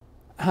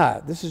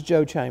Hi, this is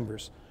Joe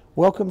Chambers.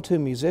 Welcome to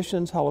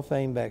Musicians Hall of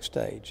Fame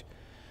Backstage.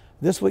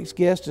 This week's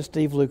guest is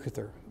Steve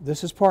Lukather.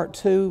 This is part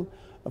two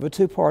of a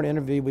two-part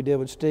interview we did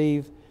with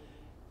Steve.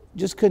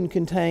 Just couldn't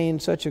contain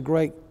such a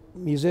great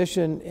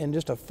musician and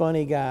just a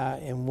funny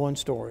guy in one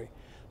story.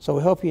 So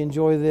we hope you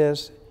enjoy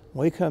this.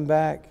 When we come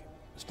back,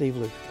 Steve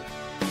Lukather.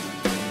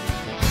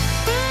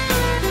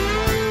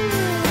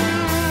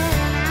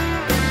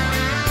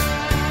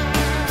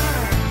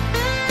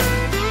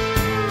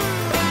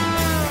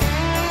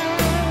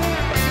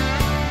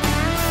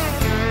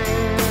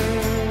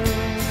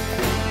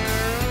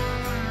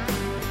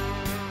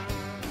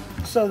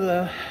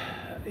 So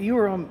you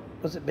were on,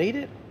 was it Beat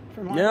It?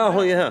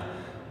 Yeah.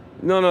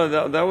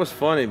 No, that was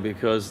funny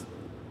because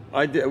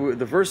I did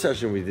the first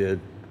session we did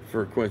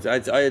for Quincy.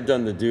 I had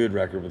done the Dude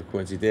record with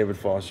Quincy. David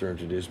Foster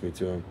introduced me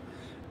to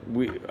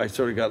him. I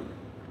sort of got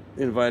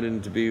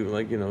invited to be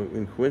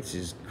in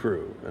Quincy's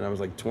crew, and I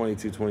was like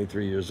 22,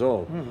 23 years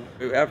old.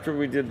 Mm-hmm. After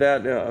we did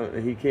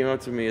that, he came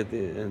up to me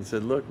and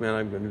said, "Look, man,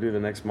 I'm going to do the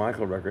next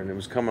Michael record," and it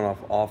was coming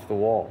off the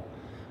wall.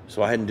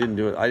 So I didn't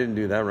do it. I didn't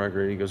do that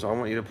record. He goes, "I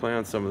want you to play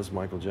on some of this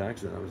Michael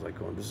Jackson." I was like,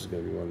 "Oh, this is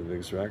going to be one of the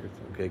biggest records."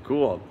 Okay,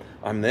 cool.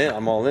 I'm there.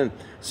 I'm all in.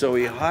 So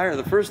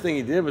the first thing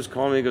he did was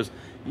call me. He goes,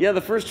 "Yeah,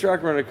 the first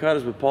track we're going to cut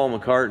is with Paul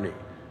McCartney."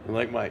 I'm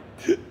like,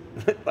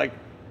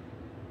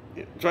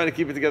 trying to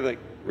keep it together. Like,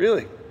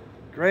 really?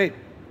 Great.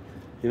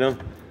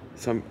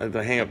 So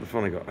I hang up the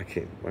phone. I go, "I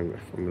can't. I'm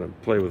going to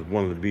play with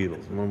one of the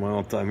Beatles. One of my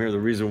all-time heroes. The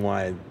reason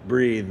why I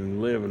breathe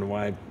and live and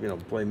why I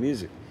play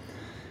music."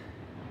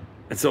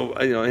 And so,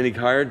 and he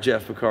hired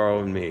Jeff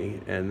Porcaro and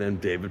me, and then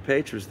David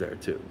Paich was there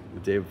too.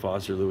 David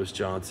Foster, Louis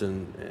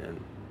Johnson,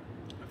 and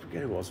I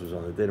forget who else was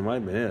on the date. It might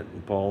have been it,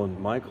 and Paul and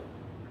Michael.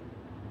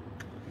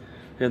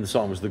 And the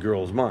song was "The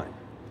Girl Is Mine."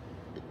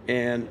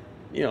 And,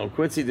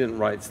 Quincy didn't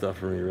write stuff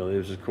for me really. It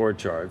was just chord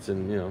charts,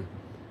 and,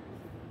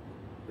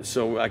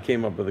 so I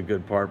came up with a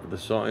good part for the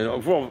song.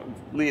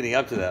 Leading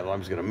up to that, I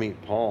was going to meet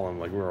Paul. I'm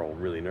like, we were all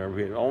really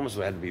nervous. We almost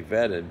had to be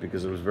vetted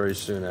because it was very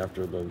soon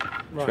after the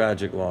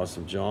tragic loss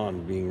of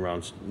John, being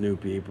around new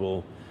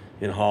people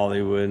in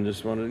Hollywood, and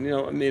just wanted,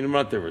 I'm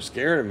not they were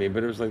scared of me,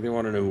 but it was like they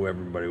wanted to know who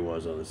everybody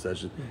was on the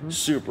session. Mm-hmm.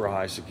 Super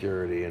high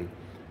security and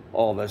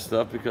all that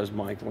stuff because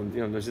Michael and,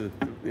 those are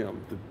the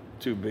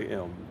two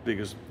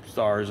biggest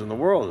stars in the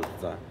world at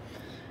the time.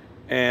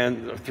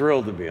 And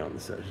thrilled to be on the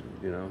session,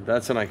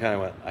 That's when I kind of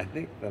went, I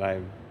think that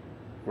I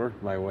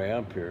worked my way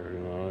up here,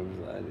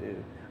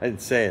 I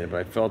didn't say it,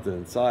 but I felt it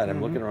inside. Mm-hmm.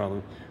 I'm looking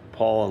around,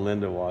 Paul and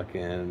Linda walk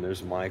in, and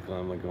there's Michael,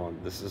 and I'm like going,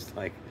 this is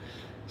like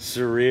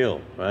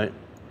surreal, right?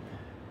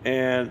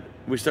 And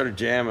we started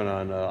jamming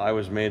on I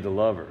Was Made to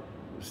Love Her,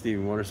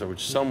 Stevie Wonder song,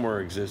 which somewhere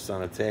exists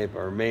on a tape,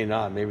 or may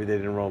not, maybe they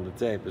didn't roll the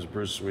tape. It was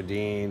Bruce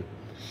Swedien,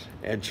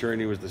 Ed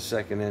Cherney was the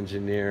second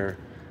engineer,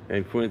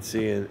 and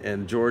Quincy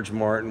and George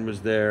Martin was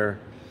there,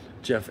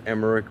 Jeff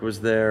Emmerich was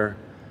there.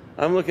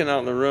 I'm looking out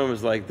in the room,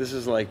 it's like, this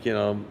is like,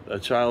 a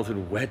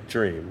childhood wet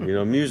dream,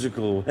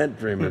 musical wet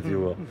dream, if you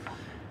will.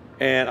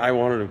 And I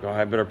wanted to go,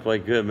 I better play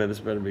good, man, this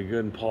better be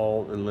good. And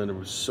Paul and Linda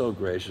were so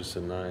gracious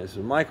and nice.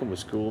 And Michael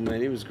was cool,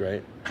 man, he was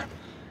great.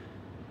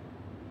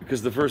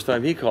 Because the first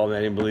time he called me,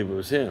 I didn't believe it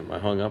was him. I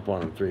hung up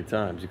on him 3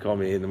 times. He called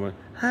me 8 in the morning,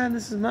 "Hi,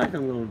 this is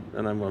Michael."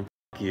 And I'm going,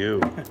 "F*** you.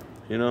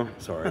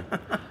 Sorry."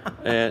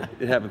 And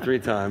it happened 3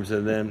 times,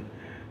 and then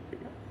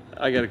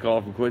I got a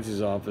call from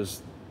Quincy's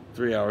office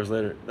 3 hours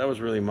later. "That was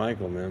really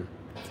Michael, man.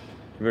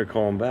 You better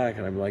call him back."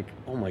 And I'm like,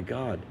 "Oh my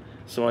God."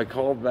 So I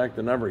called back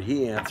the number.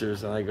 He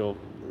answers, and I go,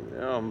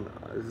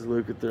 "This is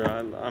Lukather.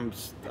 I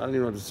don't even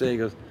know what to say." He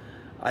goes,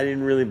 "I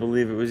didn't really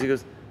believe it was." He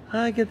goes,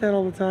 "I get that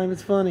all the time.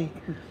 It's funny."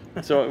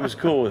 So it was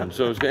cool with him.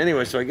 So it was good.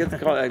 Anyway, so I get the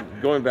call.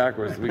 Going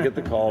backwards, we get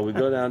the call. We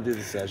go down and do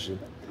the session.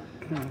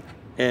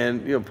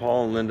 And,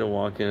 Paul and Linda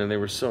walk in, and they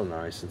were so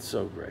nice and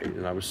so great.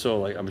 And I was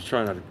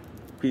trying not to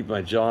keep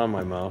my jaw in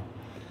my mouth.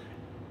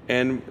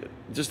 And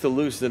just to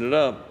loosen it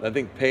up, I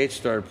think Paich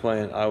started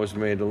playing I Was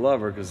Made to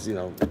Love Her because,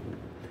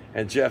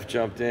 and Jeff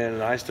jumped in,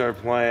 and I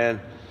started playing,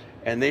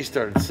 and they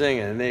started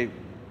singing, and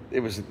it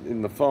was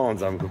in the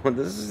phones. I'm going,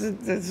 this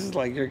is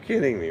like, you're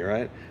kidding me,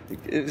 right?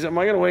 Am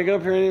I going to wake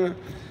up here anyway?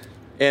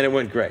 And it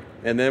went great.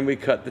 And then we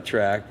cut the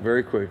track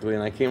very quickly,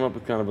 and I came up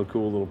with kind of a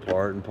cool little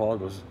part, and Paul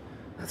goes,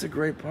 "That's a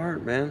great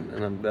part, man."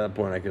 And at that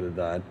point, I could have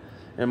died.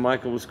 And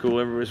Michael was cool.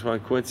 Everybody was fun.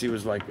 Quincy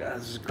was like,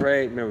 "This is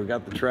great, man. We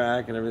got the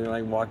track and everything."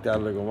 I walked out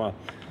of there going, "Wow."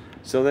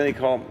 So then he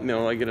called,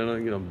 I get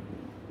another,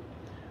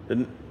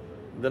 then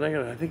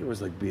I think it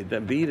was like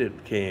Beat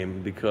It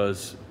came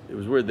because it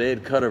was weird. They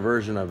had cut a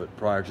version of it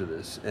prior to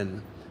this,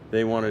 and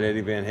they wanted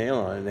Eddie Van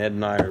Halen on it. And Ed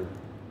and I are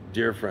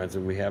dear friends,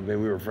 and we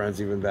were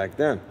friends even back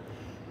then.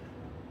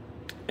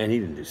 And he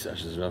didn't do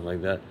sessions or nothing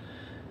like that.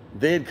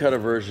 They had cut a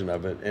version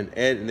of it, and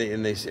Ed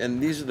and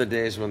these are the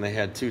days when they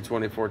had 2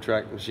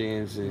 24-track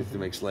machines. They used to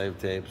make slave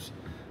tapes.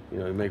 You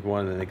make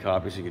one and then they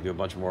copy, so you could do a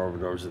bunch more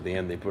overdubs at the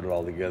end. They put it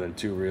all together in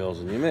 2 reels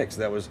and you mix.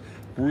 That was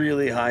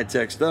really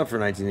high-tech stuff for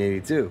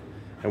 1982,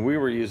 and we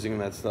were using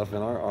that stuff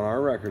on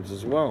our records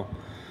as well.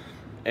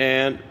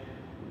 And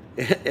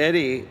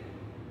Eddie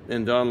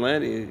and Don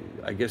Landy,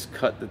 I guess,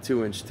 cut the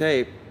 2-inch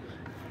tape,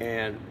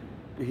 and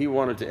he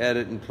wanted to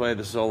edit and play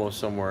the solo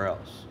somewhere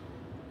else.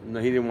 No,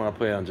 he didn't want to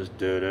play it on just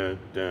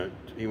da-da-da.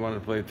 He wanted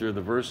to play through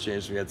the verse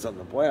change so he had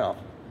something to play off,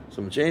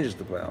 some changes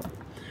to play off.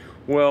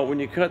 Well, when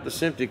you cut the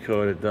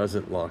Sympticode, it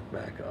doesn't lock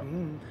back up.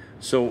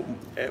 So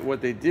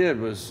what they did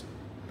was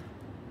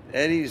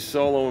Eddie's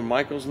solo and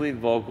Michael's lead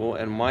vocal,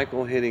 and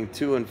Michael hitting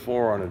 2 and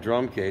 4 on a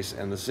drum case,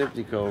 and the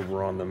Sympticode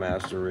were on the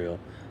master reel.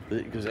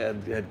 Because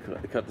Ed had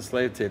cut the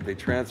slave tape, they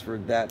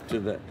transferred that to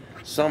the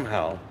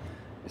somehow,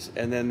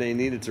 and then they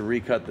needed to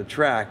recut the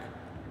track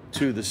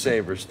to the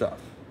Saber stuff.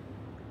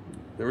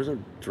 There was no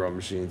drum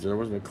machines, there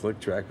wasn't a click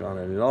track on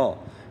it at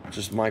all.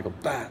 Just Michael,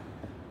 bap,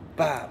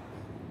 bap,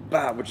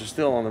 bap, which is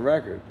still on the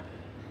record.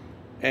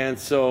 And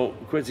so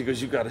Quincy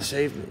goes, "You got to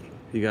save me.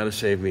 You got to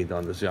save me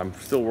on this. I'm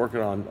still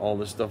working on all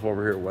this stuff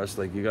over here at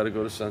Westlake. You got to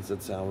go to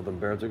Sunset Sound with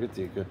Umberto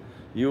Gatica.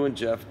 You and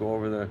Jeff go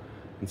over there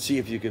and see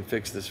if you can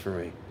fix this for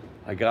me.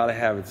 I got to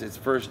have it. It's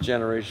first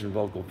generation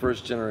vocal,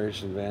 first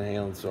generation Van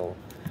Halen solo.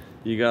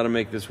 You got to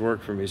make this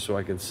work for me so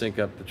I can sync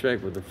up the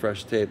track with the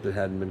fresh tape that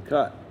hadn't been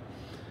cut."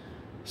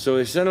 So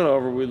they sent it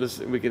over. We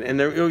listen. We can, and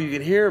there, you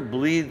can hear it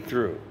bleed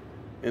through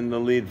in the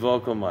lead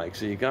vocal mic.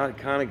 So you kind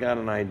of got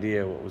an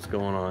idea what was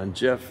going on.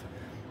 Jeff,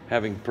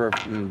 having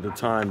the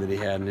time that he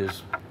had in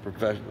his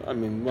profession, I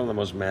mean, one of the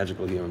most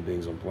magical human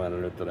beings on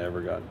planet Earth that I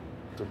ever got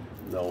to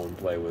know and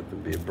play with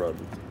and be a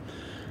brother.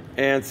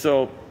 And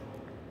so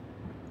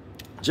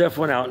Jeff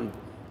went out and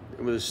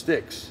with his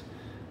sticks,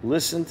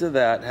 listened to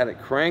that, had it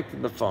cranked to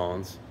the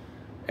phones,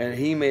 and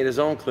he made his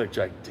own click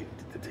track.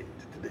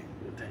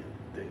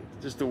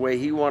 Just the way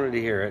he wanted to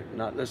hear it,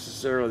 not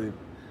necessarily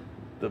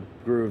the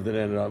groove that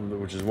ended up,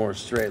 which is more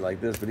straight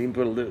like this, but he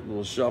put a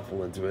little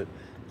shuffle into it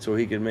so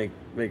he could make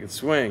it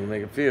swing,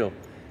 make it feel.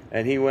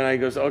 And he went out, he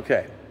goes,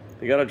 "Okay,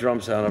 they got a drum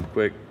sound up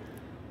quick."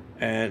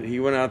 And he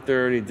went out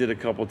there and he did a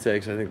couple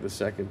takes. I think the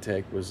second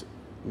take was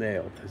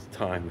nailed. His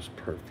time was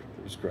perfect.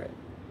 It was great.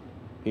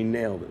 He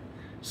nailed it.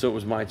 So it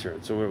was my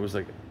turn. So it was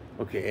like,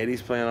 okay,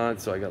 Eddie's playing on it,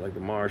 so I got like the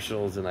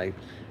Marshalls, and I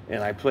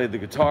played the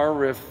guitar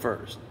riff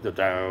first.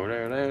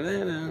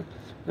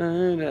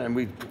 And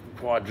we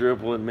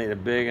quadrupled and made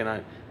it big,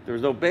 and there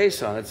was no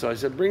bass on it, so I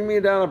said, "Bring me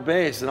down a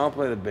bass, and I'll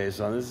play the bass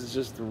on it. This is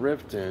just the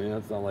riff tune, you know,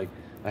 it's not like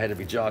I had to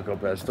be Jaco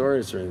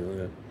Pastorius or anything like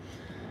that."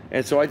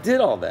 And so I did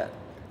all that.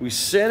 We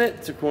sent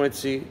it to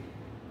Quincy.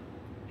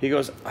 He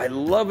goes, "I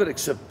love it,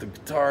 except the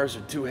guitars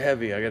are too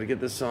heavy. I got to get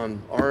this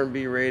on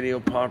R&B radio,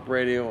 pop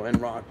radio,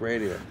 and rock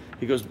radio."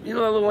 He goes, "You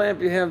know that little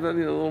amp you have, that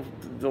little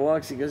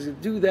deluxe?" He goes,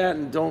 "Do that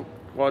and don't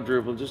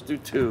quadruple, just do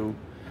 2,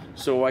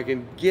 so I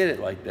can get it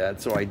like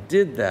that." So I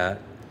did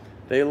that.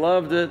 They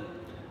loved it.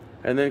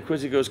 And then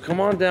Quincy goes, "Come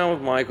on down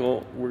with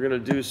Michael. We're gonna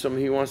do some."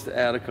 He wants to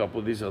add a couple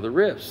of these other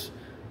riffs,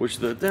 which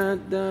the da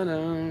da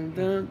da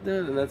da da,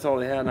 and that's all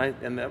they had.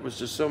 And that was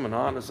just so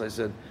monotonous. I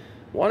said,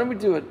 "Why don't we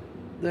do it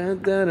da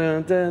da da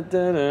da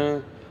da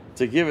da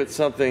to give it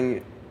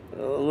something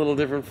a little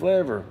different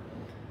flavor?"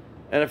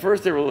 And at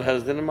first they were a little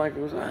hesitant, and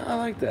Michael goes, "I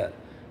like that."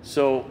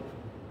 So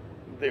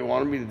they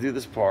wanted me to do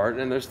this part,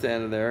 and they're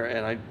standing there,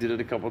 and I did it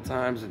a couple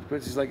times, and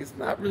Quincy's like, "It's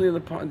not really in the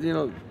pocket, you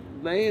know,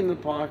 lay in the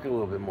pocket a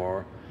little bit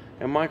more."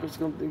 And Michael's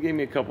gave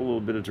me a couple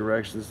little bit of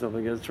direction and stuff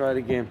like that. "Let's try it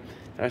again."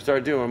 And I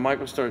started doing it. And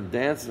Michael started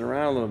dancing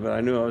around a little bit.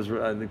 I knew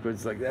I think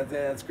Quincy's like,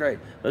 that's great.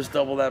 Let's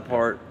double that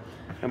part,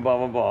 and blah,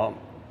 blah, blah.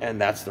 And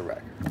that's the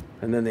record.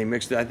 And then they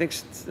mixed it. I think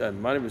it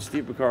might have been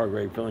Steve Porcaro,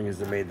 Greg Fillingham,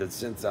 that made the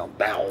synth sound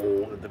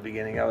bow at the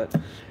beginning of it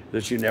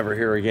that you never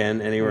hear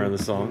again anywhere in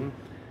the song.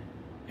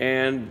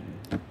 And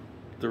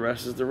the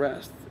rest is the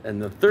rest.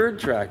 And the third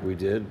track we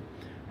did,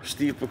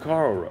 Steve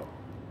Porcaro wrote,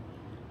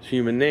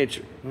 Human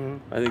Nature.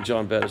 I think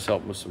John Bettis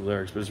helped with some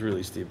lyrics, but it's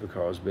really Steve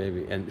Porcaro's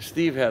baby. And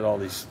Steve had all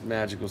these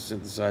magical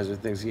synthesizer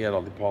things. He had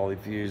all the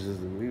polyfuses,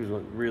 and he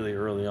was really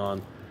early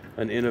on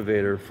an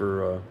innovator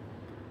for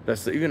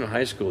even in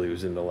high school he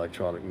was into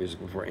electronic music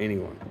before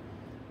anyone.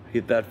 He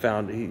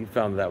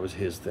found that was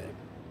his thing.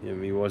 You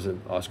know, he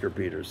wasn't Oscar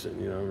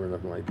Peterson, or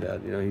nothing like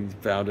that. He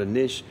found a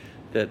niche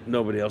that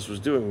nobody else was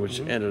doing, which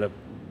ended up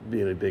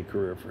being a big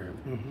career for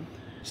him.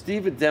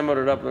 Steve had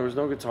demoed it up. There was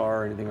no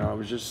guitar or anything on it. It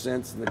was just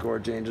synths and the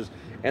chord changes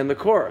and the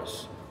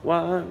chorus.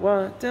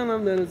 Why? Tell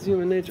them that it's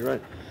human nature,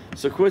 right?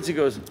 So Quincy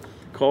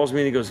calls me,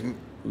 and he goes,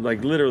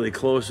 like literally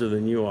closer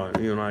than you are.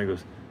 You and I. He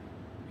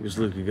goes,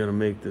 "Look, you got to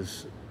make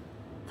this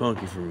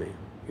funky for me.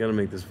 You got to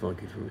make this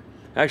funky for me."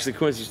 Actually,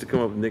 Quincy used to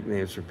come up with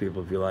nicknames for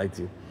people if you like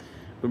to.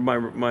 But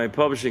my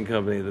publishing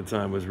company at the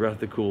time was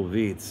Retha Cool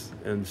Veets,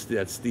 and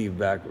that's Steve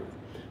backward.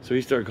 So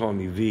he started calling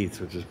me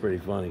Veets, which is pretty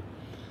funny.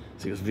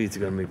 So he goes, "Veets,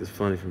 you got to make this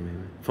funny for me,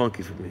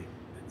 funky for me.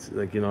 It's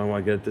like, I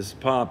want to get this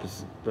pop,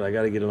 but I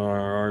got to get an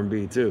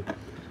R&B too."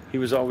 He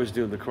was always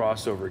doing the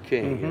crossover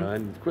king,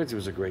 and Quincy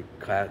was a great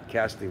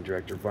casting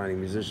director, finding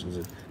musicians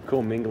and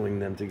co-mingling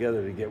them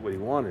together to get what he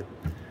wanted.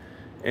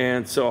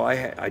 And so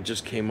I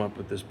just came up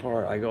with this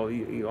part. I go,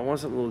 I want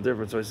something a little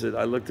different. So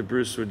I looked at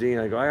Bruce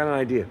Swedien. I go, "I got an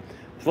idea.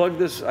 Plug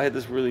this." I had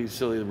this really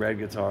silly red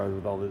guitar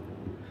with all the,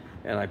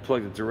 and I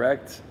plugged it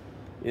direct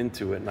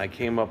into it, and I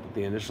came up with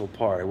the initial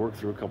part. I worked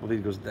through a couple of these.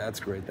 He goes, "That's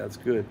great, that's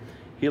good."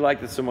 He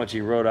liked it so much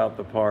he wrote out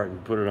the part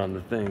and put it on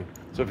the thing.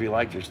 So if he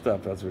liked your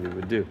stuff, that's what he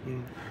would do.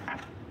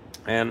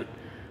 And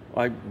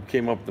I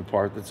came up with the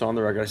part that's on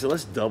the record. I said,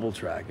 let's double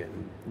track it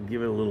and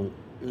give it a little,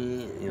 a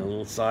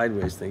little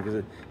sideways thing.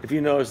 Because if you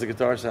notice, the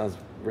guitar sounds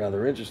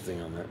rather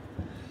interesting on that.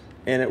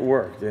 And it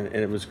worked, and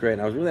it was great.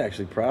 And I was really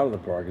actually proud of the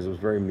part because it was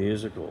very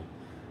musical,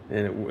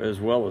 and it, as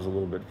well as a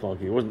little bit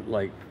funky. It wasn't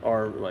like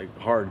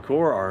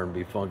hardcore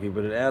R&B funky,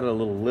 but it added a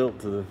little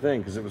lilt to the thing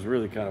because it was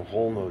really kind of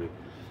whole notey.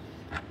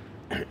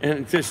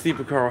 And Steve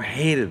Porcaro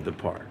hated the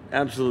part,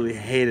 absolutely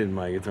hated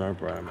my guitar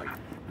part. I'm like,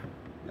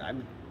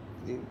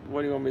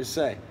 what do you want me to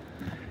say?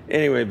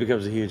 Anyway, it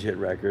becomes a huge hit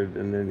record,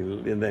 and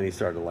then he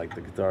started to like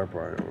the guitar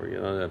part,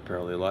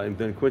 apparently a lot. And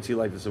then Quincy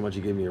liked it so much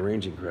he gave me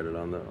arranging credit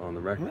on the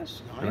record.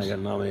 That's nice. And I got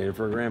nominated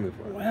for a Grammy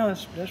for it. Wow,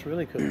 that's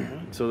really cool. Huh?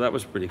 So that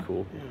was pretty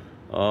cool.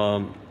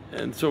 Yeah.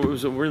 And so it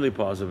was a really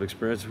positive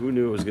experience. Who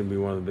knew it was going to be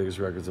one of the biggest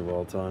records of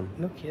all time?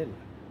 No kidding.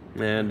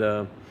 And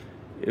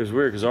it was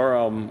weird because our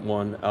album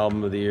won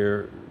Album of the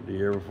Year the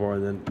year before,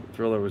 and then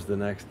Thriller was the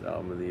next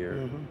Album of the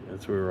Year.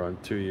 And so we were on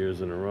 2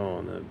 years in a row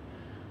on that.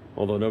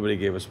 Although nobody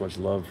gave us much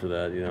love for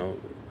that,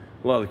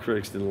 A lot of the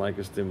critics didn't like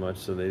us too much,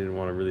 so they didn't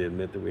want to really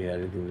admit that we had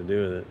anything to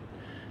do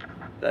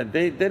with it.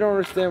 They don't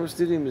understand what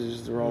studio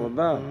musicians are all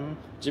about.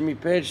 Jimmy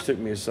Page took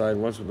me aside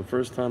once for the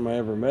first time I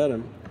ever met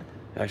him.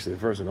 Actually,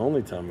 the first and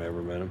only time I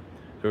ever met him.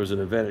 There was an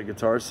event at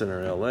Guitar Center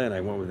in L.A., and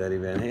I went with Eddie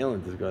Van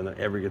Halen to go, and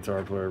every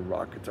guitar player,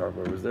 rock guitar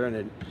player was there.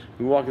 And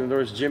we walked in the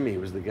doors, Jimmy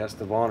was the guest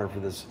of honor for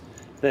this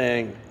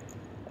thing,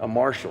 a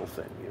Marshall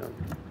thing,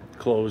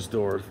 closed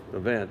door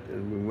event.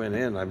 And we went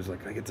in, I was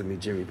like, I get to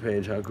meet Jimmy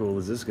Page, how cool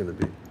is this going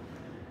to be?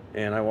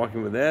 And I walk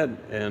in with Ed,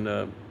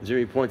 and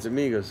Jimmy points at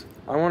me, he goes,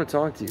 I want to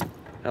talk to you.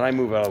 And I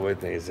move out of the way,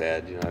 thinking it's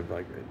Ed, I'm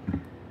like,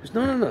 he goes,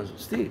 no,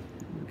 Steve,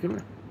 come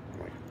here. I'm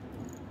like,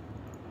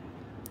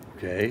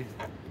 okay.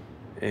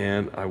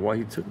 And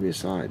he took me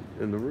aside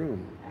in the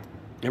room.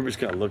 Everybody's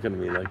kind of looking at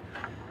me like,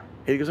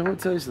 he goes, I want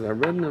to tell you something. I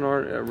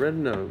read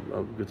in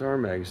a guitar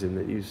magazine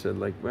that you said,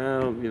 like,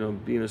 well,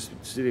 being a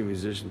studio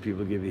musician,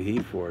 people give you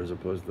heat for, as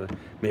opposed to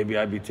maybe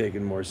I'd be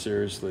taken more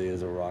seriously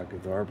as a rock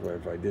guitar player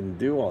if I didn't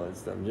do all that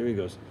stuff. And Jimmy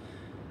goes,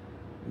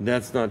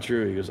 that's not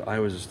true. He goes, I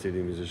was a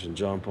studio musician.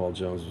 John Paul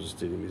Jones was a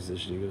studio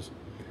musician. He goes,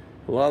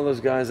 a lot of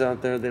those guys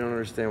out there, they don't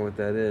understand what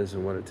that is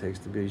and what it takes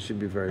to be. You should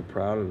be very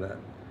proud of that.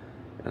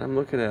 And I'm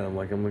looking at him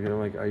like,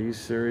 are you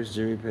serious,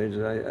 Jimmy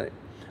Page?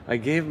 I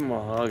gave him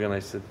a hug and I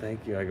said,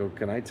 thank you. I go,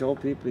 can I tell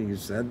people you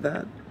said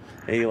that?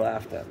 And he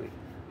laughed at me.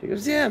 He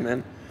goes, yeah,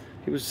 man.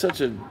 He was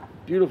such a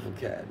beautiful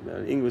cat,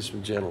 an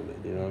Englishman gentleman,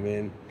 you know what I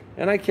mean?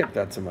 And I kept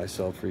that to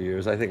myself for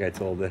years. I think I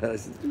told that. I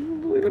said, do you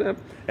believe it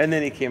happened? And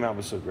then he came out and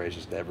was so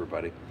gracious to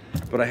everybody.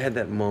 But I had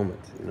that moment,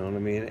 you know what I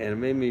mean? And it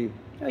made me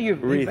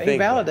rethink. He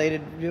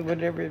validated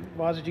whatever it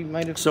was that you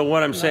made it. So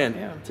what I'm saying,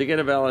 to get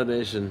a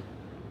validation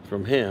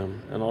from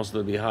him, and also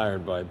to be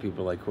hired by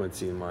people like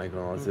Quincy and Michael,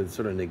 and all that, it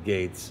sort of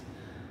negates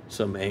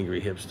some angry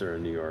hipster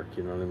in New York,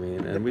 you know what I mean?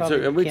 And we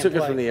took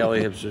it from the LA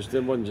hipsters.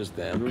 It wasn't just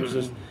them. It was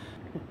just.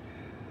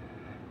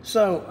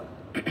 So,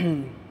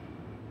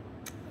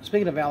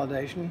 speaking of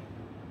validation,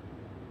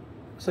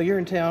 so you're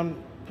in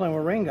town playing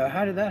with Ringo.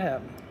 How did that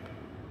happen?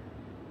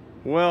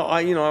 Well,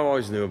 I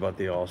always knew about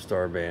the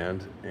All-Star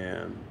Band,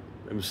 and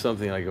it was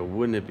something I go,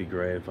 wouldn't it be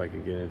great if I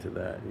could get into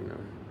that?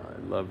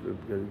 I loved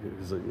it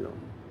because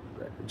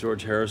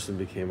George Harrison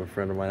became a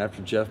friend of mine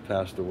after Jeff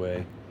passed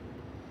away.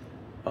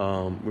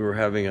 We were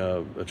having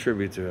a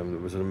tribute to him.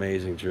 It was an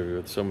amazing tribute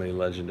with so many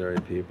legendary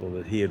people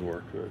that he had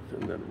worked with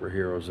and that were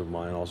heroes of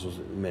mine, also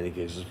in many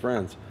cases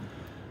friends.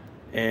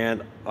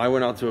 And I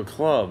went out to a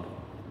club,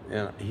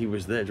 and he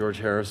was there. George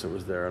Harrison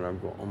was there, and I'm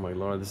going, oh my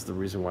Lord, this is the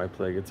reason why I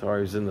play guitar.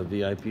 He was in the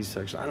VIP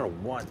section. I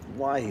don't know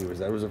why he was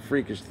there. It was a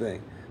freakish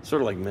thing,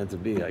 sort of like meant to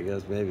be, I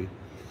guess, maybe.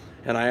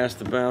 And I asked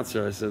the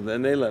bouncer, I said,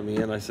 and they let me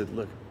in. I said,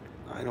 look,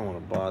 I don't want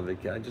to bother the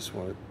guy. I just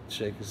want to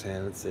shake his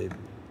hand and say,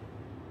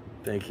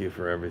 thank you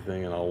for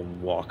everything, and I'll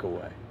walk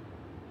away.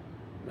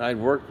 I'd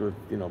worked with,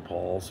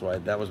 Paul, so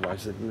that was why I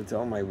said,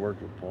 tell him I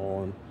worked with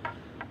Paul, and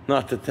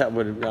not that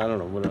would, I don't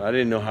know, I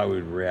didn't know how he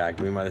would react.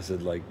 We might have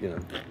said, like,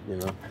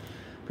 But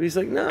he's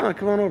like, no,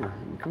 come on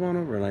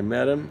over. And I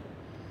met him,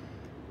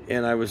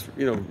 and I was,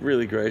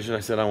 really gracious. I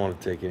said, I don't want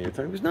to take any of your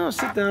time. He goes, no,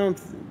 sit down,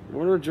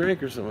 order a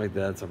drink or something like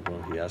that. At some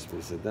point, he asked me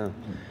to sit down.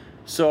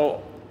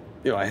 So,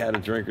 I had a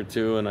drink or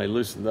two, and I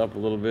loosened up a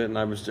little bit, and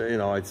I was,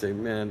 I'd say,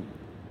 man,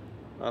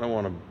 I don't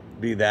want to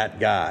be that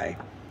guy,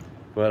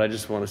 but I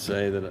just want to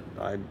say that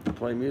I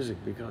play music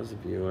because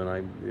of you.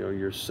 And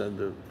you said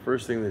the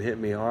first thing that hit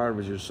me hard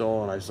was your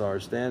soul, and I saw her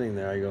standing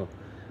there. I go,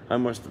 I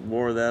must have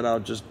wore that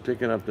out just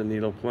picking up the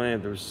needle playing.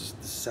 There was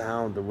just the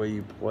sound, the way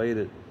you played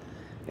it,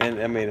 and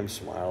that made him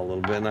smile a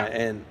little bit.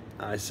 And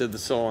I said the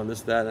solo on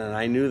this, that, and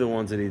I knew the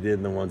ones that he did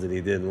and the ones that he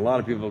didn't. A lot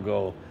of people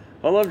go,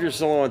 I loved your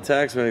solo on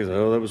Taxman. He's like,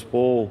 oh, that was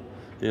Paul,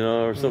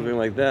 or something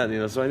like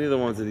that. So I knew the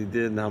ones that he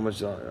did and how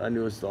much I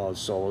knew all his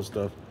solo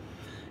stuff.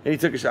 And he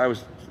took I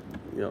was,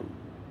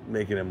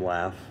 making him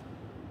laugh.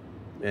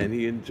 and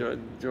he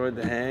enjoyed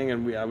the hang,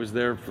 and I was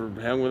there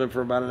hung with him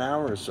for about an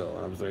hour or so,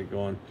 and I was like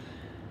going,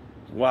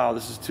 wow,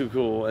 this is too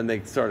cool. And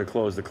they started to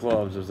close the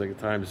clubs. It was like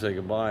time to say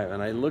goodbye,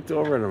 and I looked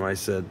over at him. I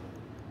said,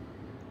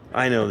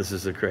 I know this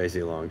is a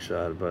crazy long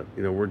shot, but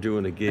we're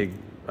doing a gig.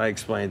 I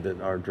explained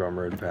that our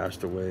drummer had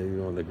passed away,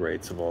 one of the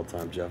greats of all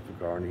time, Jeff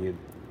McCartney. He had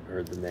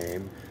heard the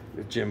name.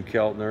 Jim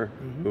Keltner,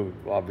 who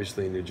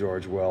obviously knew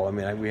George well. I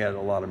mean, we had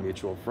a lot of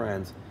mutual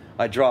friends.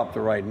 I dropped the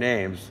right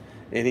names,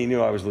 and he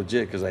knew I was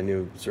legit because I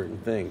knew certain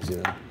things,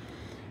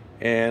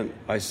 And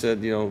I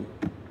said,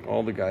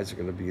 all the guys are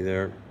going to be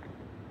there.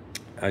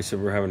 I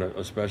said, we're having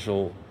a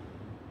special,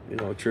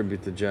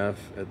 tribute to Jeff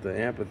at the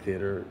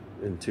amphitheater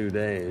in 2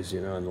 days,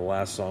 and the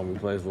last song we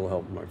play is A Little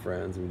Help From My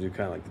Friends, and we do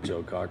kind of like the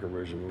Joe Cocker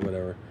version or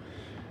whatever.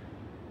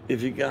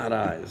 If you got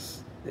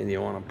eyes and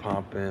you want to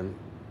pop in,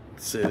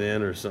 sit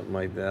in or something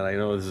like that, I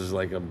know this is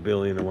like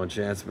 1,000,000,000 to 1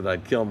 chance, but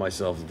I'd kill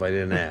myself if I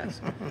didn't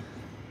ask.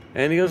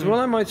 And he goes, well,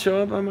 I might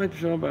show up,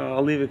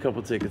 I'll leave a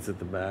couple tickets at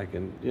the back,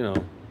 and, no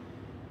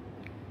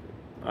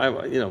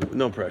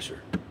pressure.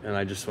 And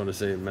I just want to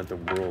say it meant the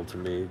world to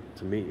me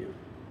to meet you,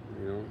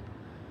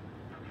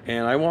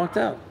 And I walked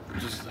out,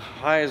 just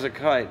high as a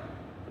kite,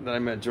 that I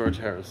met George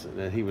Harrison,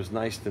 and he was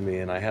nice to me,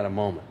 and I had a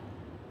moment.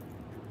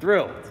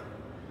 Thrilled.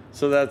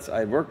 So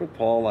I worked with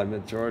Paul, I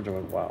met George, I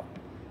went, wow,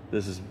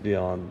 this is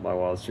beyond my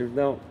wildest dreams.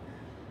 No,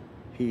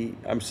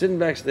 I'm sitting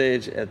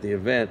backstage at the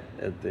event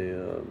at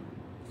the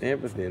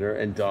amphitheater,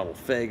 and Donald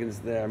Fagen's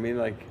there. I mean,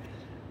 like,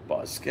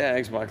 Boz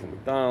Scaggs, Michael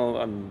McDonald,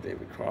 I'm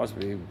David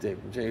Crosby,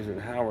 James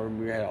and Howard.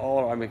 We had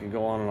I could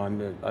go on and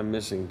on. I'm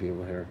missing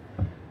people here.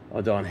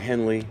 Don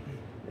Henley,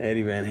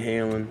 Eddie Van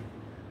Halen.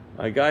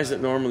 Guys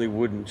that normally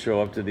wouldn't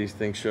show up to these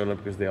things showed up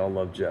because they all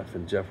love Jeff,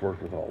 and Jeff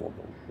worked with all of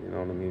them. You know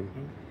what I mean?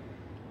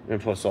 And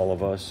plus all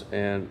of us.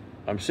 And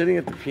I'm sitting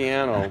at the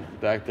piano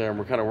back there, and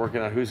we're kind of working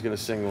out who's going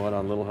to sing what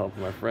on Little Help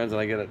From My Friends, and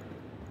I get it.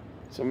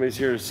 Somebody's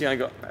here to see. I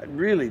go,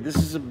 really? This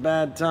is a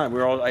bad time.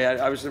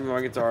 I was sitting with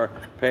my guitar.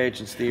 Paige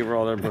and Steve were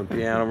all there playing the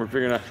piano. We're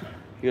figuring out.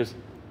 He goes,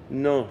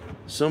 no,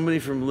 somebody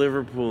from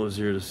Liverpool is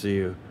here to see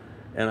you.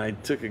 And I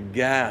took a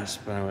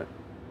gasp, and I went,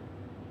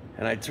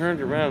 and I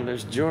turned around, and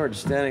there's George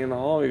standing in the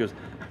hall. He goes,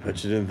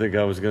 bet you didn't think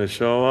I was going to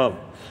show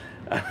up.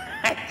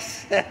 I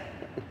said,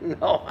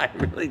 no, I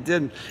really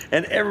didn't.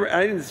 And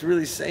I didn't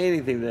really say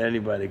anything to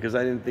anybody because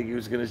I didn't think he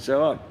was going to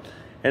show up.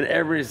 And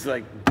everybody's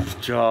like,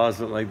 jaws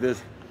went like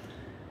this.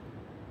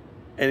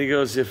 And he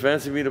goes, you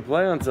fancy me to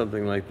play on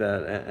something like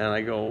that? And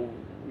I go,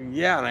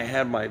 yeah. And I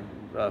had my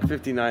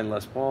 59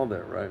 Les Paul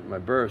there, right? My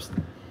burst.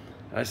 And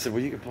I said,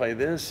 well, you can play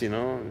this,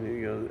 And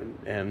he goes,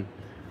 and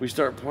we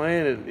start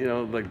playing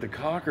it, like the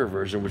Cocker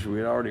version, which we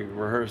had already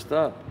rehearsed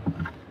up.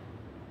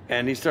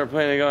 And he started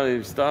playing it, and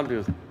he stopped. He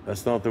goes,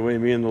 that's not the way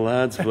me and the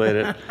lads played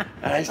it.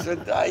 And I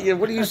said,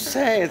 what do you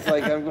say? It's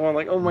like, I'm going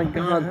like, oh my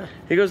God.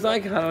 He goes, I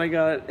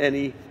got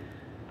it.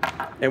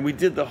 And we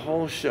did the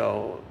whole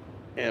show.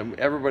 And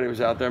everybody was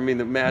out there. I mean,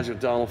 the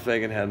magic Donald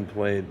Fagen hadn't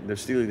played. The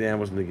Steely Dan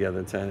wasn't together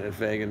in time. And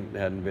Fagen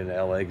hadn't been to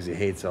L.A. because he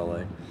hates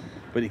L.A.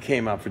 But he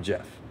came out for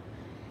Jeff.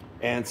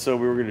 And so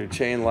we were going to do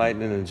Chain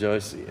Lightning and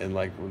Josie. And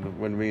like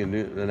when we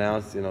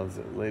announced,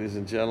 ladies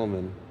and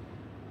gentlemen,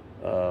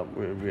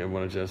 we had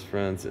one of Jeff's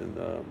friends, and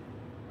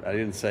I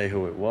didn't say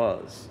who it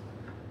was.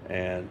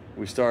 And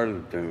we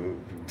started,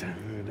 and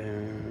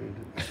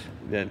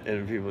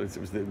people, it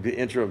was the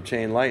intro of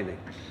Chain Lightning.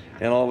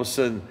 And all of a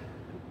sudden,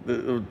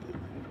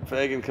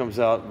 Fagen comes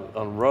out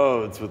on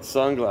Rhodes with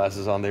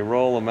sunglasses on. They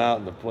roll them out,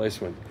 and the place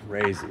went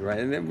crazy, right?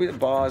 And then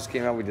Boz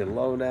came out. We did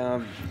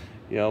Lowdown.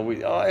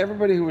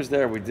 Everybody who was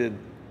there, we did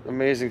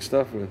amazing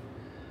stuff with.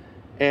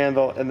 And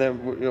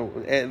then we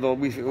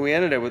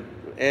ended it with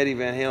Eddie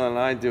Van Halen and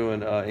I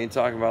doing Ain't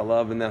Talking About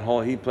Love, and then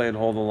he played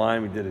Hold the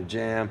Line. We did a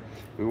jam.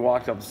 We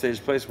walked up the stage.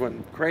 The place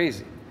went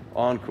crazy.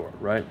 Encore,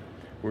 right?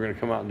 We're gonna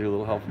come out and do A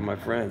Little Help From My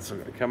Friends. So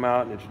we're gonna come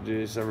out and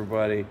introduce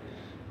everybody.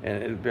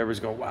 And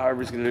everybody's going, wow,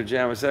 everybody's going to do a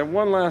jam. I said,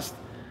 one last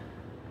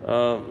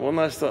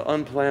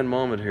unplanned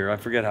moment here. I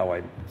forget how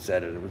I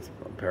said it. I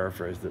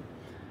paraphrased it.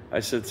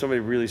 I said, somebody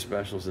really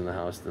special's in the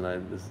house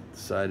tonight.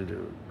 Decided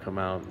to come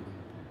out and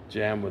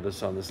jam with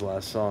us on this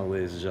last song,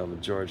 ladies and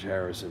gentlemen, George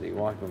Harrison. He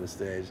walked on the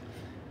stage,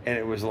 and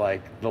it was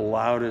like the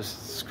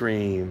loudest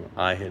scream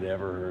I had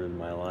ever heard in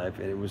my life.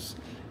 And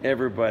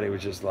everybody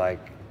was just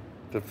like,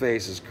 the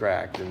faces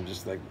cracked and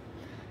just like,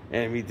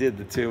 and we did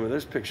the two, and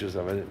there's pictures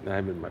of it. I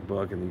have it in my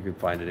book, and you can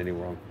find it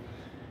anywhere.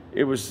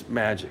 It was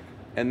magic.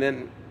 And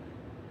then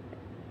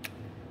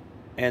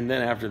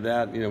after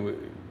that,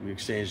 we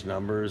exchanged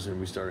numbers,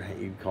 and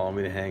he'd call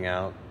me to hang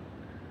out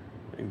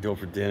and go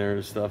for dinner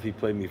and stuff. He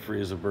played me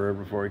Free as a Bird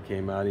before he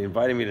came out. He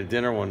invited me to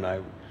dinner one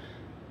night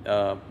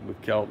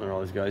with Keltner and all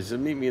these guys. He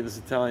said, meet me at this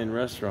Italian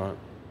restaurant.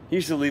 He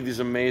used to leave these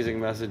amazing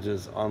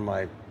messages on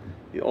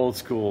the old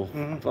school,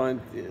 it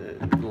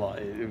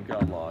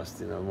got lost,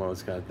 one of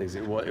those kind of things.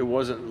 It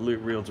wasn't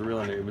reel to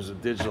reel, it was a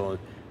digital,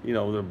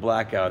 the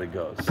blackout, it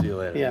goes, see you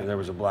later. Yeah. And there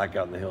was a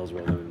blackout in the hills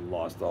where they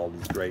lost all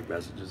these great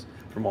messages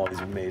from all these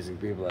amazing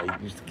people that I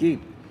used to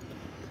keep.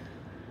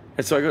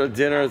 And so I go to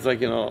dinner. It's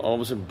like, all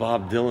of a sudden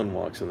Bob Dylan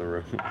walks in the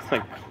room.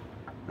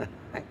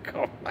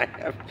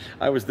 Like,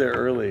 I was there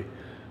early,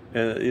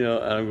 and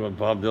and I'm going.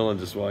 Bob Dylan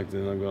just walked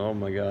in. And I'm going, oh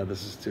my God,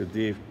 this is too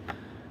deep.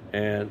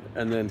 And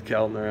then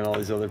Keltner and all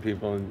these other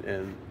people,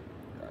 and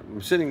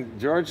I'm sitting.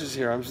 George is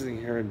here. I'm sitting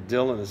here, and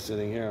Dylan is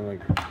sitting here. I'm like,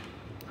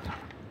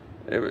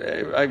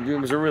 it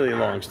was a really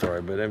long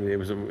story, but I mean, it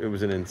was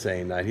an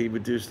insane night. He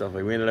would do stuff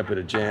like we ended up at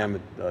a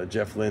jam at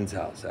Jeff Lynne's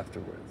house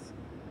afterwards.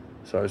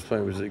 So I was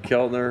playing. It was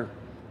Keltner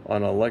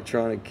on an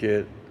electronic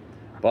kit.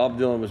 Bob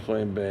Dylan was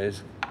playing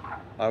bass.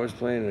 I was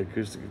playing an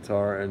acoustic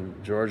guitar, and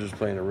George was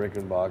playing a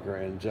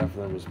Rickenbacker, and Jeff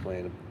Lynne was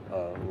playing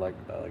like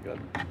a,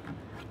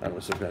 I don't know,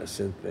 some kind of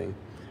synth thing.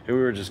 And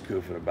we were just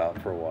goofing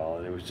about for a while,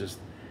 and it was just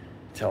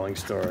telling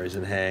stories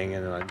and hanging.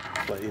 And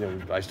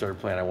I started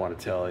playing "I Want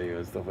to Tell You"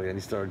 and stuff like that. And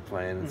he started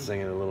playing and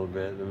singing a little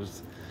bit. It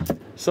was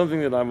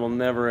something that I will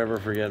never ever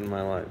forget in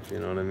my life. You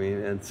know what I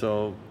mean? And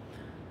so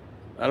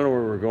I don't know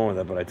where we're going with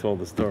that, but I told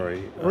the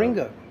story.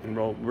 Ringo.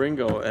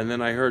 Ringo, and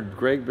then I heard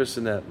Greg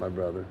Bissonette, my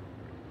brother.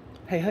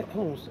 Hey,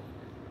 hold on.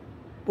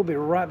 We'll be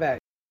right back.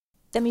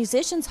 The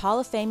Musicians Hall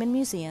of Fame and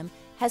Museum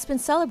has been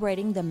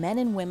celebrating the men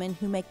and women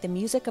who make the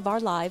music of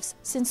our lives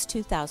since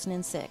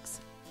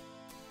 2006.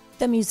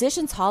 The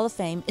Musicians Hall of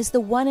Fame is the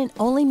one and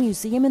only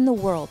museum in the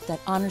world that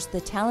honors the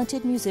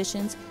talented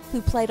musicians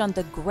who played on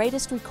the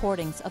greatest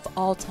recordings of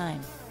all time.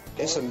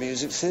 It's a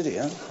music city,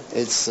 huh?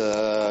 It's,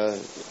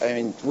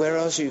 where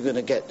else are you going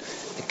to get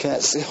the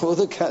cats, all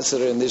the cats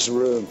that are in this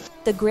room?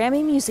 The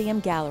Grammy Museum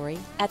Gallery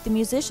at the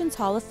Musicians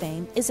Hall of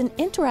Fame is an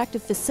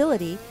interactive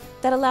facility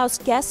that allows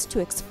guests to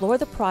explore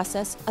the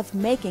process of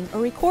making a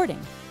recording.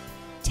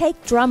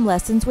 Take drum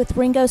lessons with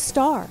Ringo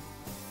Starr.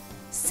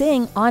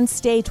 Sing on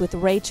stage with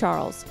Ray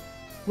Charles.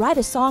 Write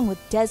a song with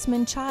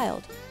Desmond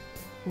Child.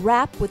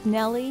 Rap with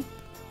Nelly.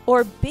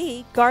 Or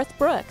be Garth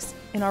Brooks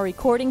in our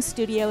recording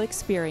studio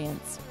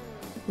experience.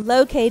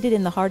 Located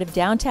in the heart of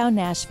downtown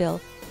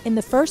Nashville, in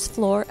the first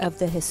floor of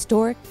the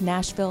historic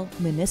Nashville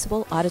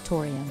Municipal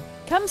Auditorium.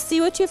 Come see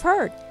what you've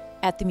heard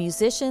at the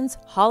Musicians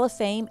Hall of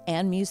Fame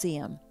and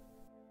Museum.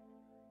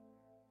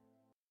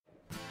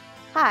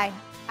 Hi,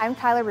 I'm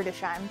Tyler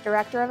Rudesheim,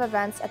 Director of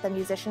Events at the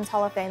Musicians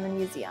Hall of Fame and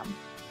Museum.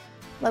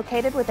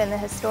 Located within the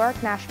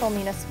historic Nashville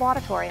Municipal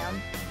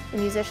Auditorium, the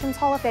Musicians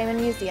Hall of Fame and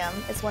Museum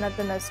is one of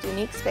the most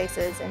unique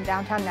spaces in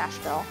downtown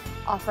Nashville,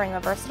 offering a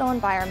versatile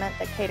environment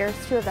that caters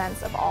to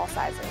events of all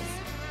sizes.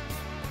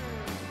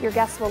 Your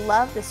guests will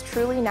love this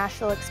truly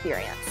Nashville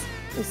experience.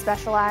 We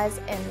specialize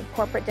in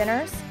corporate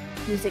dinners,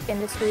 music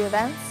industry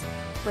events,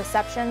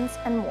 receptions,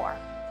 and more.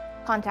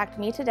 Contact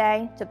me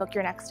today to book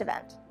your next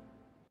event.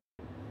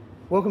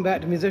 Welcome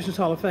back to Musicians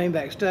Hall of Fame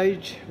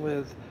Backstage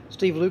with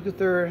Steve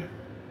Lukather,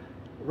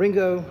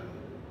 Ringo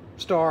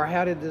Starr.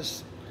 How did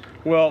this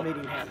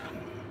meeting happen?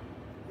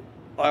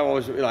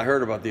 I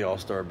heard about the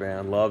All-Star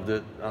Band, loved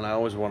it, and I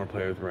always want to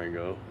play with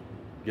Ringo,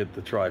 get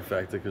the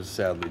trifecta, because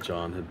sadly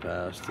John had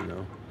passed,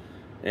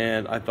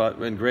 And I thought,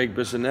 when Greg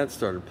Bissonette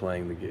started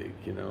playing the gig,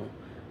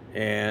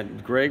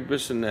 and Greg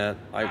Bissonette,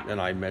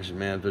 I mentioned,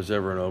 man, if there's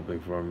ever an opening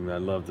for me,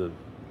 I'd love to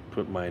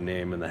put my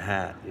name in the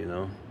hat,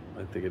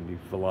 I think it'd be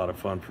a lot of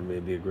fun for me.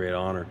 It'd be a great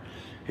honor.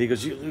 He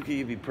goes, Luca,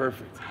 you'd be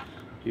perfect.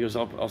 He goes,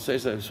 I'll say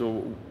something.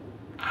 So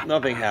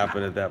nothing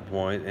happened at that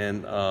point,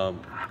 and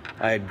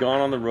I had gone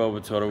on the road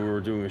with Toto. We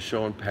were doing a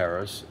show in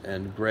Paris,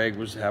 and Greg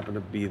happened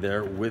to be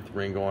there with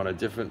Ringo on a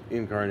different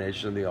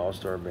incarnation of the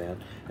All-Star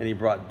Band, and he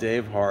brought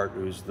Dave Hart,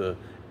 who's the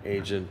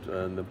agent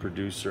and the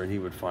producer, and he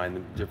would find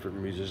the different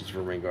musicians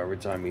for Ringo every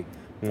time he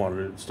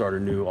wanted to start a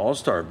new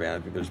All-Star Band.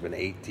 I think there's been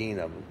 18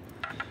 of them.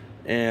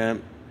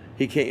 And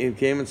he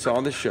came and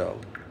saw the show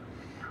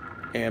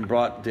and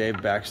brought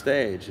Dave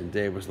backstage, and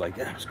Dave was like,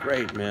 "Yeah, it's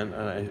great, man."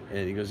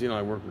 And he goes,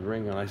 I work with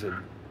Ringo, and I said,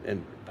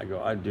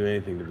 I'd do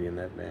anything to be in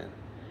that band.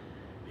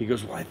 He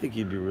goes, "Well, I think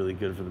you'd be really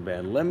good for the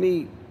band. Let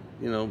me,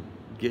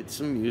 get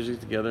some music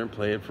together and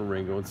play it for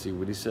Ringo and see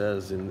what he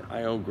says." And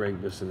I owe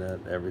Greg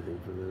Bissonette everything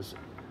for this,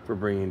 for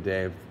bringing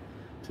Dave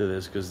to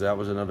this, because that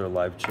was another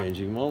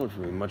life-changing moment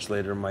for me. Much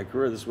later in my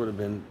career, this would have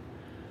been,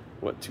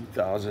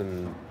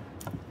 2000,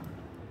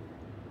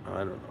 I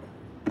don't know,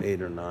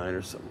 8 or 9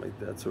 or something like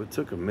that. So it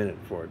took a minute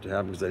for it to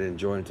happen, because I didn't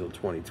join until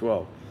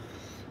 2012.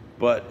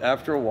 But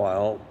after a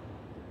while,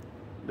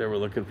 they were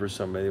looking for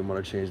somebody. They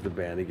wanted to change the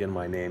band again.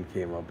 My name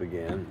came up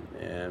again,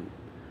 and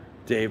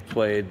Dave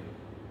played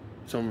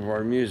some of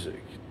our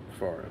music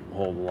for him.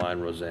 Hold the Line,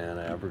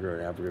 Rosanna,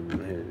 Africa.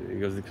 He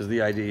goes, because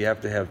the idea, you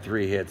have to have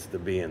 3 hits to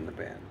be in the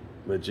band,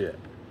 legit.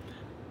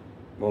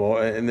 Well,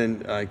 and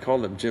then I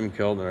called up Jim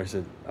Keltner. I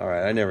said, "All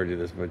right, I never do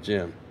this, but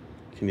Jim,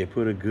 can you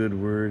put a good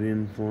word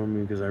in for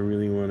me, because I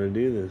really want to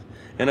do this?"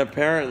 And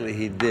apparently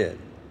he did.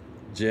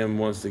 Jim,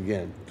 once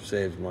again,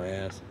 saved my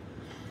ass.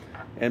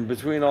 And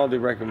between all the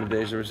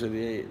recommendations, we said,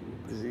 "Hey,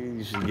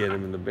 you should get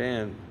him in the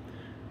band."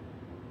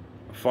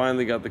 I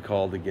finally got the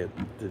call to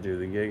do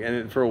the gig.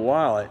 And for a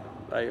while,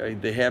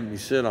 they had me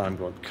sit on,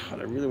 going, "God,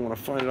 I really want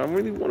to find it. I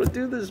really want to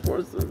do this,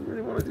 Morris. I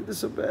really want to do this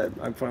so bad."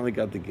 I finally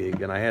got the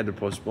gig, and I had to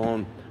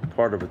postpone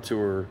part of a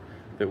tour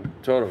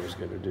that Toto was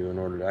going to do in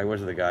order to, I went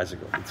to the guys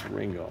and go, it's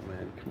Ringo,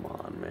 man. Come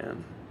on,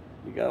 man.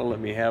 You got to let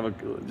me have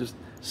just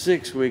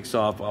 6 weeks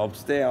off. I'll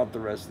stay out the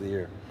rest of the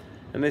year.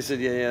 And they said,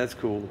 yeah, that's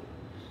cool.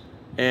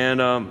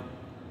 And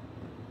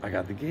I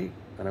got the gig.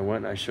 And I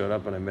went and I showed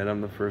up and I met him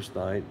the first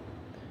night.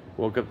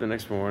 Woke up the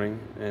next morning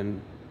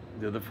and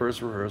did the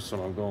first rehearsal.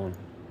 And I'm going,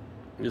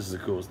 this is the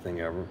coolest thing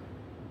ever.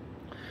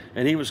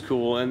 And he was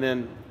cool. And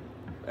then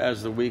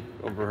as the week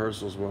of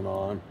rehearsals went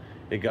on,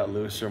 it got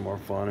looser, more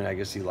fun. And I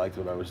guess he liked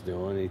what I was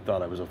doing. He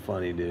thought I was a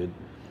funny dude.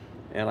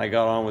 And I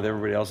got on with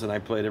everybody else, and I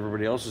played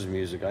everybody else's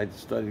music. I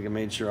studied and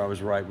made sure I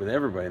was right with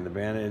everybody in the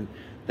band. And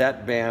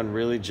that band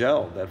really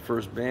gelled. That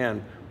first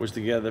band was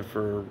together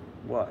for,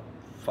 what,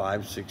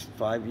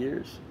 5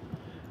 years?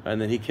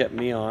 And then he kept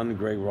me on,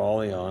 Greg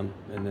Raleigh on,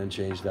 and then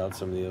changed out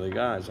some of the other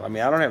guys. I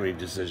mean, I don't have any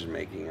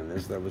decision-making in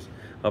this. That was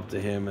up to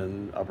him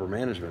and upper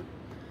management.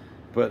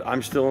 But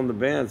I'm still in the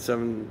band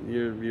 7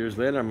 years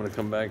later. I'm going to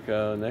come back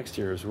next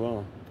year as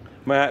well.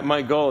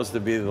 My goal is to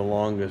be the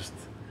longest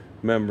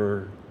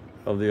member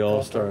of the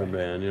All-Star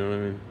Band, you know what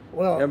I mean?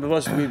 Well, and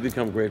plus we've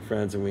become great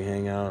friends and we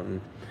hang out, and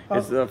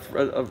it's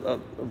a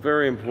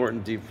very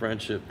important, deep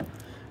friendship.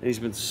 And he's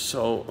been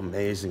so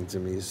amazing to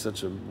me. He's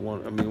such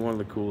one of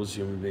the coolest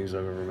human beings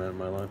I've ever met in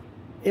my life.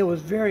 it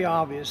was very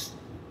obvious,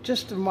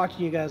 just from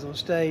watching you guys on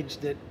stage,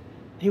 that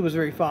he was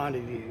very fond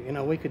of you. You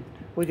know, we could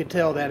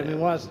tell that. I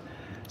mean,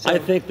 I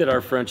think that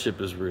our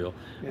friendship is real.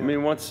 Yeah. I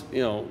mean, once,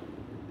 you know,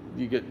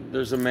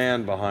 there's a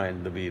man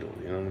behind the Beatle,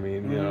 you know what I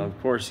mean? Mm-hmm. You know,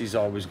 of course he's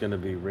always going to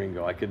be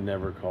Ringo. I could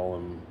never call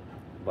him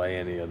by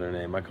any other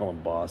name. I call him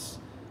Boss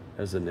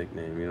as a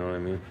nickname, you know what I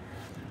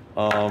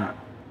mean?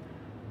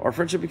 Our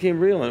friendship became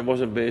real, and it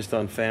wasn't based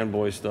on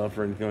fanboy stuff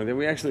or anything like that.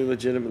 We actually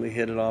legitimately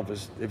hit it off.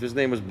 If his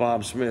name was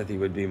Bob Smith, he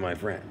would be my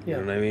friend. Yeah.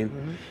 You know what I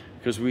mean?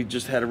 Because we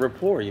just had a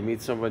rapport. You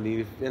meet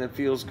somebody, and it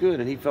feels good.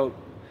 And he felt,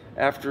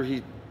 after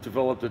he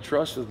developed a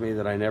trust with me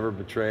that I never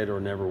betrayed or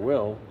never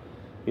will,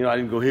 you know, I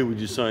didn't go, hey, would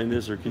you sign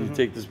this, or can you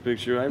take this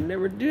picture? I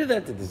never do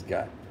that to this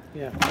guy.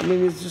 Yeah. I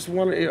mean, it's just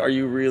are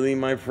you really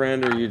my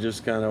friend, or you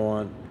just kind of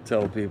want to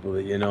tell people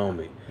that you know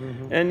me?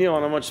 And, you know,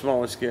 on a much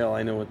smaller scale,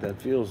 I know what that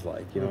feels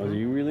like. You know, are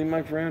you really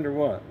my friend or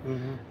what?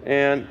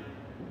 And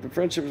the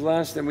friendships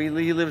last, and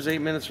he lives 8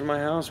 minutes from my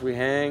house. We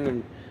hang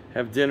and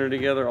have dinner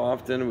together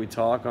often, and we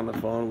talk on the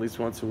phone at least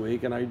once a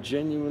week, and I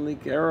genuinely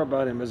care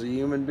about him as a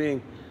human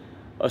being,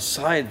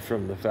 aside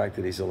from the fact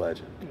that he's a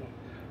legend.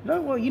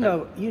 No, well, you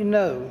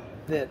know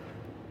that,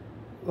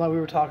 like we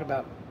were talking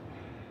about,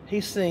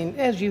 he's seen,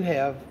 as you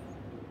have,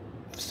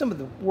 some of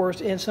the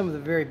worst and some of the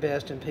very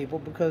best in people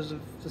because of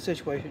the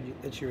situation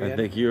that you're in. I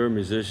think you're a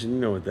musician. You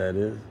know what that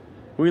is.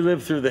 We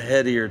lived through the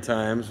headier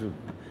times,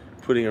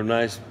 putting a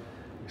nice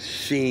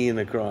sheen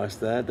across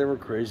that. There were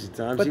crazy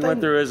times. He went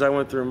through his, I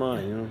went through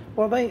mine. You know.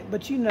 Well,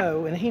 but you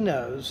know, and he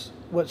knows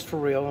what's for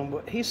real, and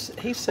what he's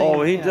seen.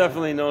 Oh, he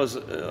definitely knows.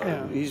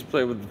 He's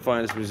played with the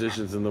finest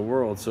musicians in the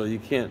world, so you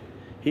can't.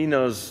 He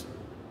knows.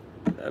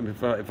 I mean,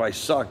 if I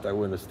sucked, I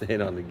wouldn't have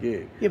stayed on the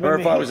gig. Yeah, but or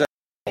if I was.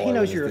 He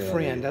knows you're a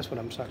friend. That's what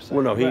I'm saying.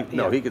 Well,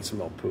 no, he could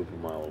smell poop a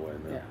mile away.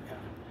 Man. Yeah.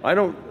 I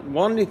don't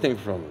want anything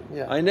from him.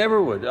 Yeah. I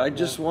never would. I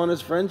just want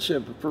his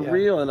friendship for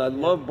real. And I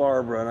love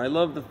Barbara, and I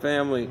love the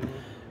family.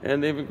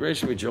 And they've been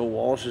gracious to me. Joe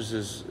Walsh is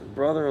his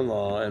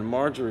brother-in-law, and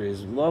Marjorie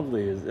is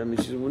lovely. I mean,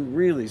 she's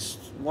really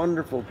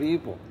wonderful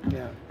people.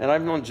 Yeah. And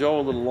I've known Joe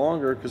a little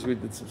longer because we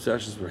did some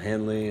sessions with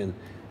Henley, and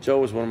Joe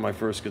was one of my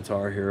first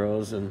guitar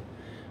heroes. And,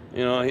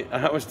 you know,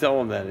 I always tell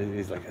him that.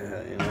 He's like,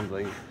 you know,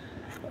 like...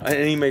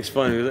 And he makes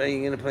fun. He goes, "Are you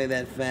going to play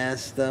that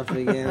fast stuff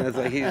again?" It's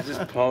like he's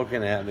just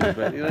poking at me.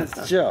 But, you know,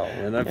 it's Joe.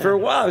 And for a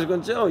while, I was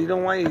going, Joe, you know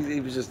why? He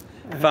was just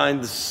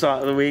find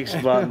the weak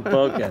spot and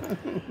poke at.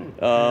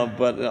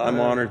 But I'm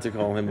honored to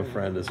call him a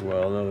friend as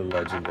well. Another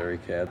legendary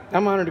cat.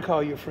 I'm honored to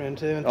call you a friend,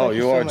 too. And thank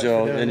you so are, much Joe.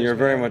 for doing And you're this,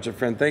 very man. much a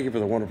friend. Thank you for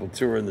the wonderful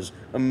tour. And this,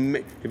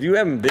 if you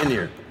haven't been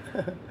here,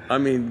 I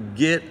mean,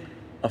 get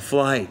a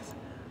flight.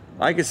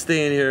 I could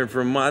stay in here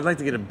for a month. I'd like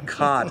to get a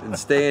cot and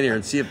stay in here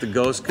and see if the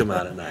ghosts come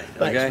out at night.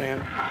 Okay?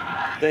 Thanks,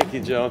 man. Thank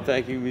you, Joe.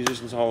 Thank you,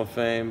 Musicians Hall of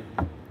Fame.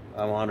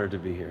 I'm honored to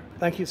be here.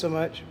 Thank you so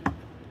much.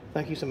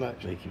 Thank you so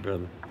much. Thank you,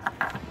 brother.